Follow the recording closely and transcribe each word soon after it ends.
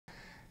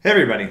Hey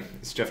everybody,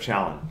 it's Jeff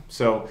Challen.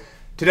 So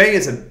today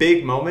is a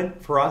big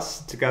moment for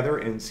us together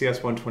in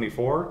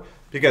CS124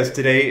 because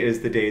today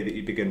is the day that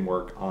you begin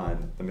work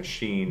on the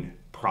machine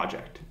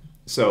project.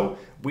 So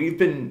we've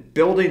been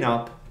building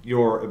up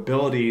your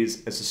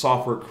abilities as a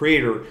software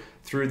creator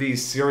through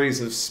these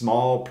series of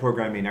small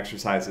programming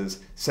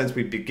exercises since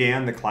we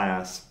began the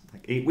class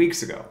like 8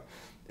 weeks ago.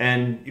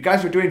 And you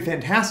guys are doing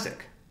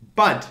fantastic,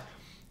 but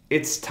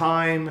it's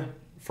time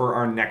for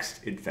our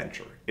next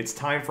adventure. It's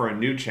time for a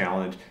new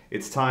challenge.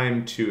 It's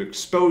time to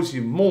expose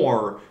you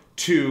more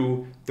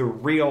to the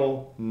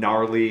real,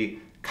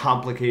 gnarly,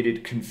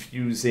 complicated,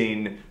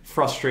 confusing,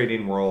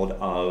 frustrating world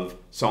of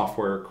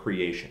software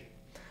creation.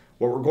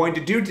 What we're going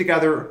to do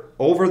together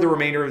over the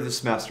remainder of the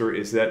semester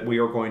is that we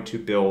are going to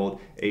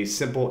build a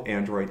simple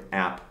Android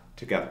app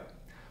together.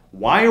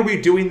 Why are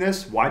we doing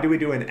this? Why do we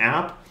do an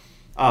app?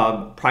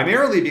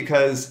 Primarily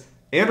because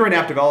Android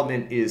app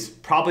development is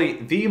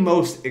probably the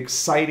most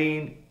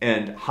exciting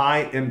and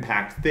high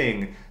impact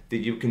thing that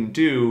you can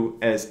do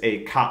as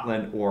a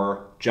Kotlin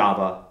or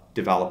Java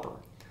developer.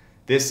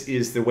 This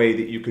is the way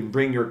that you can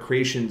bring your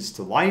creations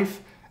to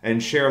life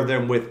and share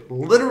them with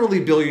literally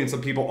billions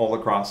of people all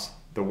across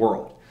the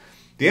world.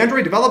 The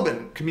Android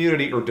development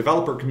community or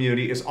developer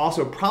community is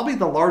also probably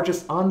the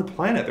largest on the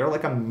planet. There are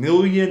like 1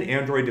 million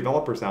Android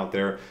developers out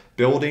there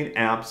building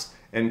apps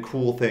and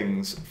cool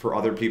things for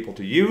other people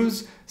to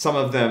use, some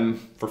of them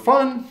for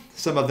fun,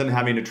 some of them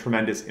having a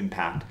tremendous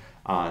impact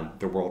on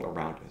the world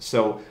around us.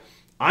 So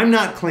I'm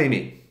not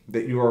claiming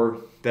that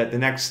the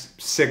next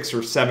 6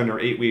 or 7 or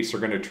 8 weeks are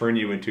going to turn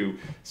you into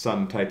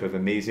some type of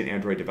amazing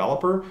Android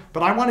developer,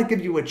 but I want to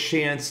give you a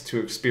chance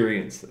to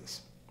experience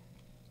this.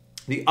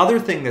 The other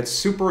thing that's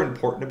super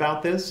important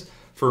about this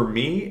for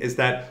me is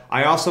that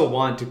I also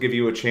want to give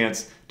you a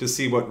chance to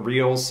see what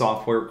real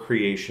software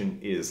creation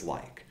is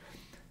like.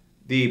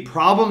 The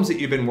problems that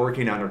you've been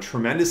working on are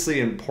tremendously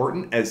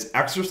important as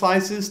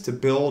exercises to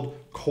build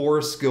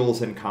core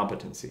skills and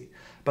competency,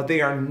 but they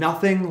are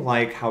nothing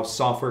like how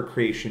software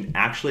creation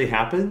actually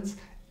happens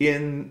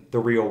in the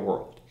real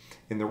world.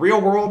 In the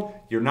real world,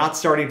 you're not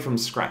starting from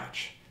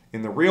scratch.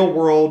 In the real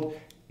world,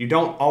 you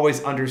don't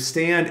always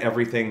understand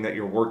everything that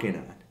you're working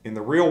on. In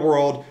the real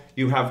world,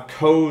 you have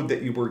code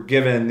that you were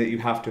given that you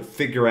have to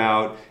figure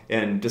out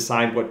and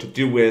decide what to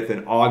do with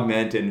and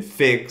augment and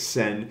fix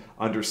and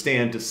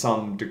understand to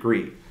some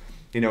degree.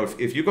 You know,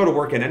 if you go to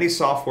work in any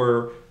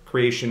software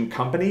creation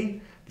company,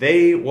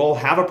 they will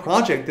have a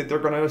project that they're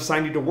going to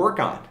assign you to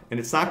work on. And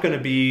it's not going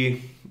to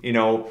be,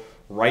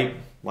 write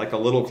like a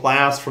little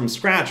class from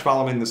scratch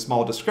following the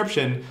small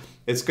description.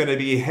 It's going to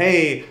be,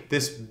 hey,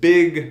 this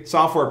big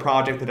software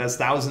project that has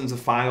thousands of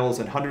files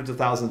and hundreds of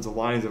thousands of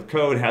lines of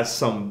code has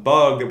some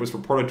bug that was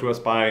reported to us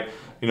by,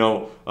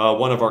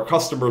 one of our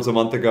customers a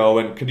month ago,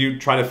 and could you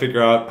try to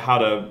figure out how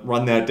to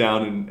run that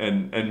down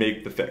and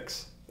make the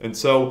fix? And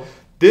so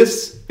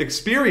this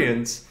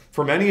experience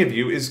for many of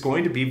you is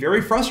going to be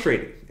very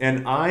frustrating,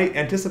 and I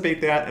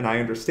anticipate that and I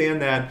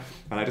understand that,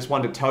 and I just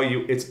wanted to tell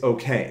you it's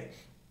okay.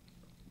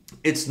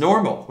 It's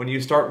normal when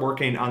you start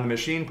working on the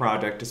machine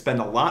project to spend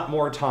a lot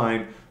more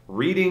time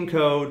reading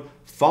code,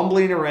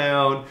 fumbling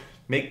around,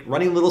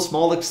 running little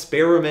small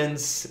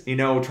experiments,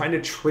 trying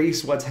to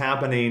trace what's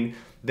happening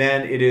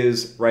than it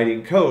is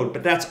writing code.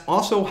 But that's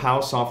also how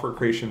software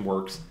creation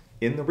works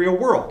in the real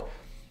world.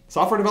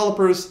 Software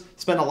developers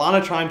spend a lot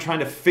of time trying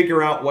to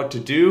figure out what to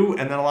do,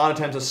 and then a lot of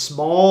times a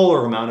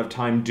smaller amount of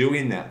time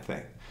doing that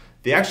thing.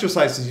 The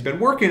exercises you've been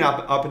working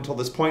up until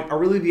this point are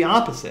really the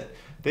opposite.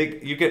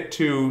 You get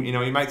to,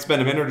 you might spend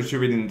a minute or two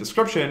reading the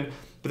description,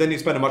 but then you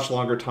spend a much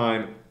longer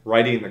time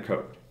writing the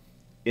code.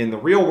 In the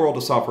real world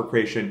of software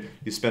creation,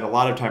 you spend a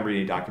lot of time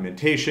reading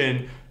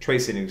documentation,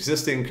 tracing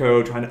existing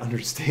code, trying to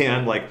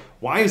understand, like,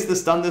 why is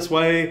this done this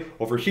way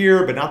over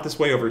here, but not this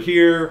way over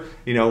here?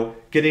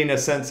 Getting a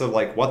sense of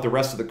like what the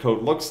rest of the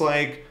code looks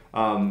like,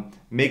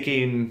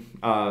 engaging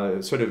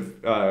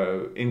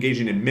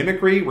in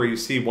mimicry, where you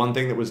see one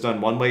thing that was done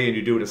one way and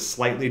you do it a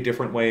slightly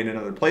different way in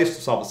another place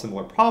to solve a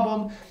similar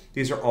problem.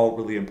 These are all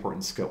really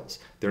important skills.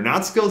 They're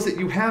not skills that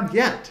you have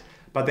yet,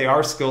 but they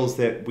are skills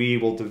that we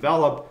will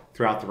develop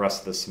throughout the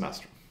rest of the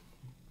semester.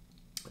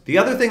 The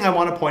other thing I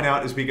want to point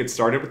out as we get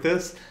started with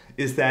this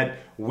is that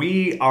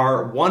we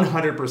are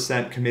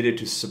 100% committed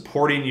to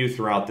supporting you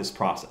throughout this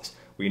process.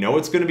 We know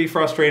it's going to be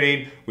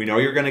frustrating. We know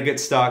you're going to get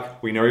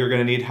stuck. We know you're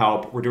going to need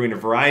help. We're doing a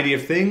variety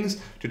of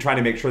things to try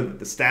to make sure that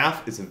the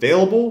staff is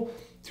available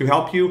to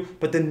help you.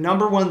 But the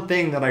number one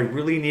thing that I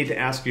really need to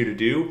ask you to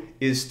do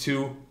is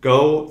to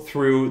go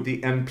through the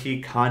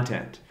MP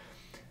content.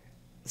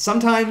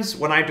 Sometimes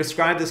when I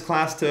describe this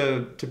class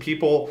to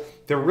people,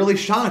 they're really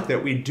shocked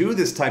that we do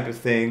this type of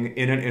thing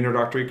in an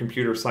introductory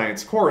computer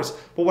science course.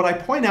 But what I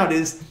point out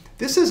is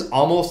this is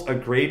almost a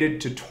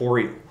graded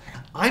tutorial.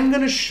 I'm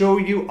going to show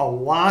you a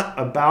lot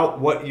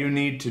about what you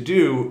need to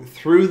do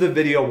through the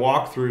video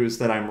walkthroughs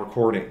that I'm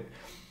recording.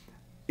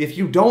 If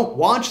you don't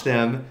watch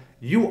them,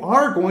 you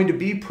are going to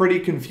be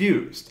pretty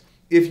confused.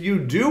 If you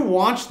do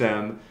watch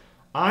them,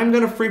 I'm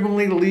going to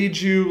frequently lead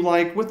you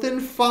like within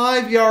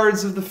 5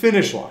 yards of the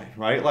finish line,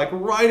 right? Like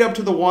right up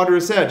to the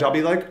water's edge. I'll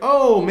be like,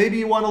 oh, maybe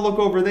you want to look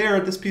over there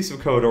at this piece of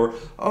code, or,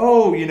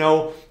 oh, you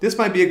know, this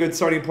might be a good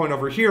starting point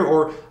over here,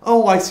 or,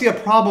 oh, I see a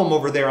problem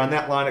over there on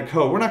that line of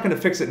code. We're not going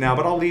to fix it now,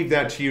 but I'll leave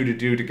that to you to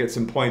do to get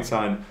some points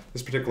on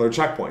this particular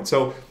checkpoint.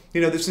 So,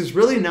 you know, this is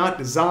really not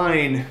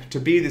designed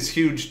to be this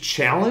huge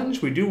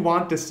challenge. We do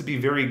want this to be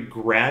very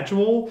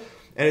gradual,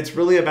 and it's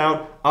really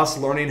about us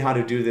learning how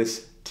to do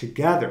this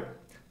together.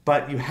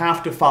 But you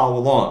have to follow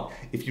along.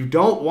 If you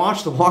don't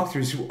watch the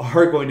walkthroughs, you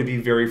are going to be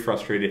very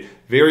frustrated,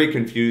 very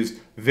confused,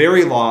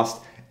 very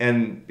lost,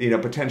 and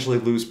potentially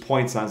lose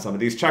points on some of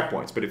these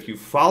checkpoints. But if you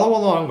follow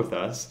along with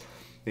us,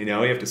 you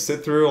have to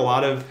sit through a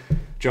lot of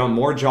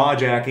more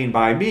jaw-jacking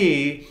by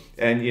me,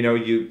 and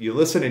you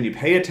listen and you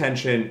pay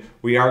attention.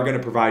 We are going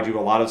to provide you a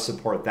lot of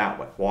support that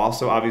way. We'll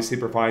also obviously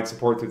provide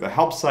support through the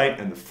help site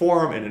and the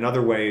forum and in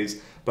other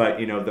ways, but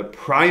the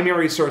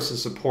primary source of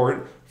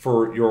support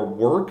for your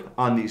work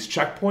on these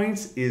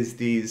checkpoints is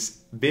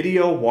these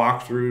video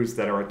walkthroughs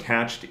that are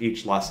attached to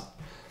each lesson.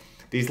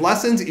 These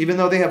lessons, even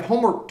though they have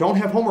don't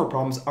have homework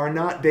problems, are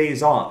not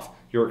days off.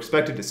 You're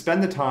expected to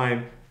spend the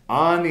time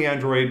on the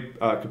Android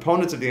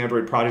components of the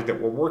Android project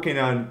that we're working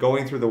on,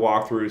 going through the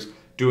walkthroughs,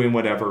 doing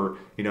whatever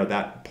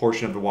that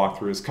portion of the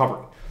walkthrough is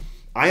covering.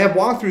 I have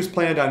walkthroughs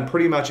planned on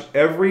pretty much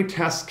every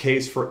test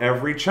case for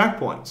every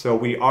checkpoint. So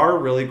we are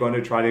really going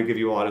to try to give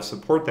you a lot of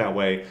support that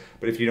way,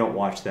 but if you don't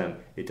watch them,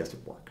 it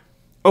doesn't work.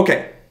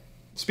 Okay,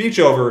 speech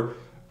over.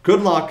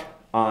 Good luck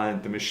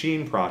on the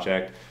machine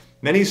project.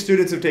 Many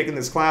students who've taken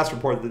this class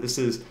report that this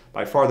is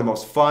by far the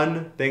most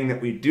fun thing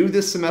that we do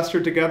this semester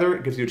together.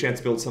 It gives you a chance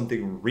to build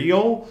something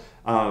real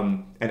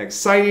and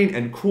exciting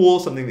and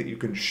cool, something that you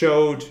can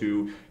show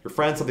to your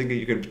friends, something that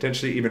you can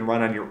potentially even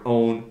run on your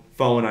own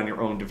phone, on your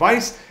own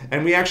device.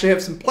 And we actually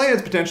have some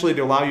plans potentially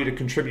to allow you to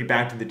contribute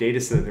back to the data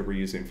set that we're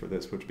using for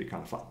this, which would be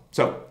kind of fun.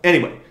 So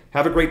anyway,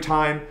 have a great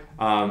time.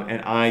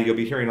 You'll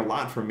be hearing a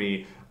lot from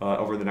me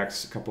over the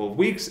next couple of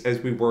weeks as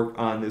we work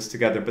on this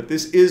together. But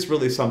this is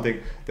really something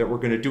that we're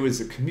going to do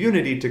as a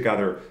community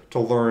together to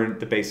learn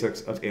the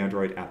basics of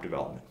Android app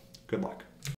development. Good luck.